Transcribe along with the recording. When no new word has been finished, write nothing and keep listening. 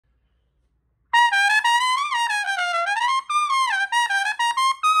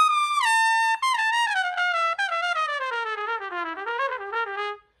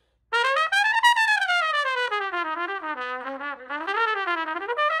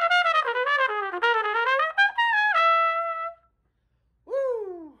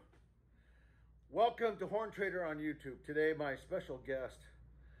Welcome to Horn Trader on YouTube. Today my special guest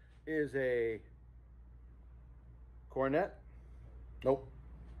is a cornet. Nope.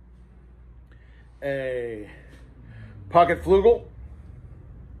 A pocket flugel.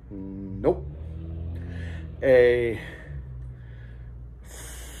 Nope. A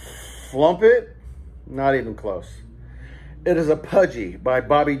Trumpet. Not even close. It is a pudgy by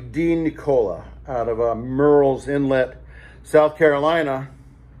DeNicola out of Murrels, Inlet, South Carolina.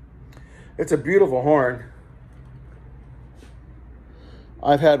 It's a beautiful horn.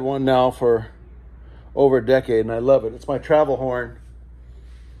 I've had one now for over a decade and I love it. It's my travel horn.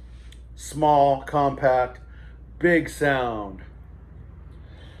 Small, compact, big sound.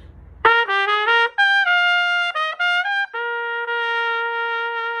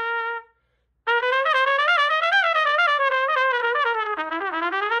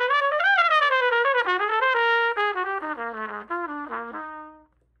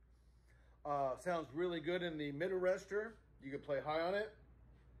 Sounds really good in the middle register. You can play high on it.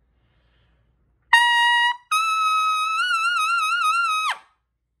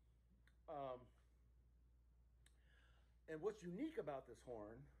 And what's unique about this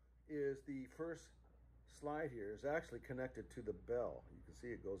horn is the first slide here is actually connected to the bell. You can see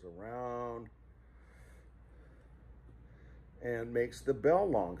it goes around and makes the bell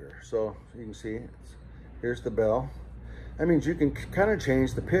longer. So you can see, here's the bell. That means you can kind of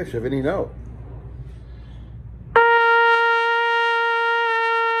change the pitch of any note.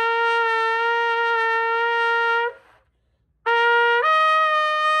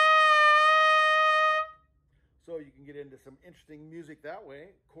 So you can get into some interesting music that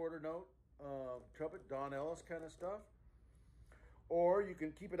way, quarter note, trumpet, Don Ellis kind of stuff. Or you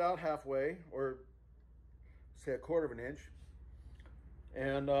can keep it out halfway, or say a quarter of an inch,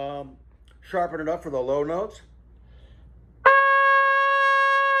 and sharpen it up for the low notes.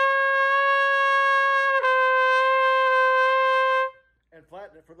 And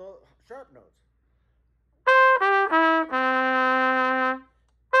flatten it for the sharp notes.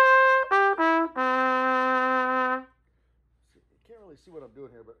 You can't really see what I'm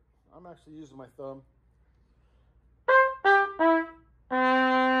doing here, but I'm actually using my thumb.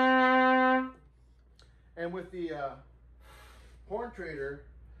 And with the Horn Trader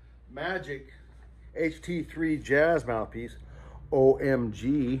Magic HT3 Jazz mouthpiece,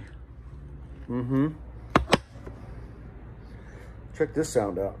 OMG. Check this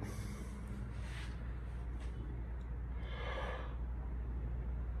sound out.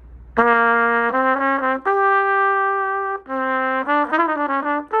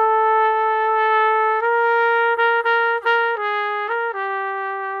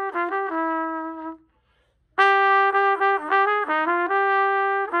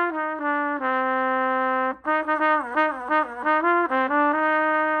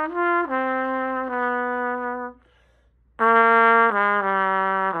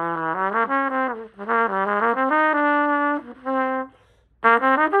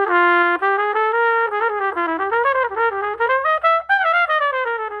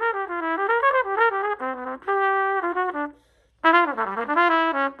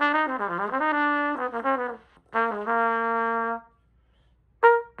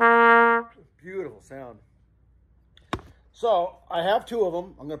 Beautiful sound. So I have two of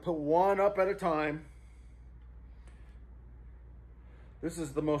them. I'm going to put one up at a time. This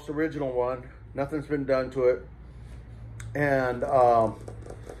is the most original one. Nothing's been done to it. And I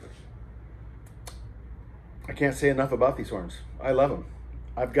can't say enough about these horns. I love them.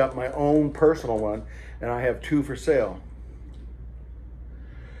 I've got my own personal one, and I have two for sale.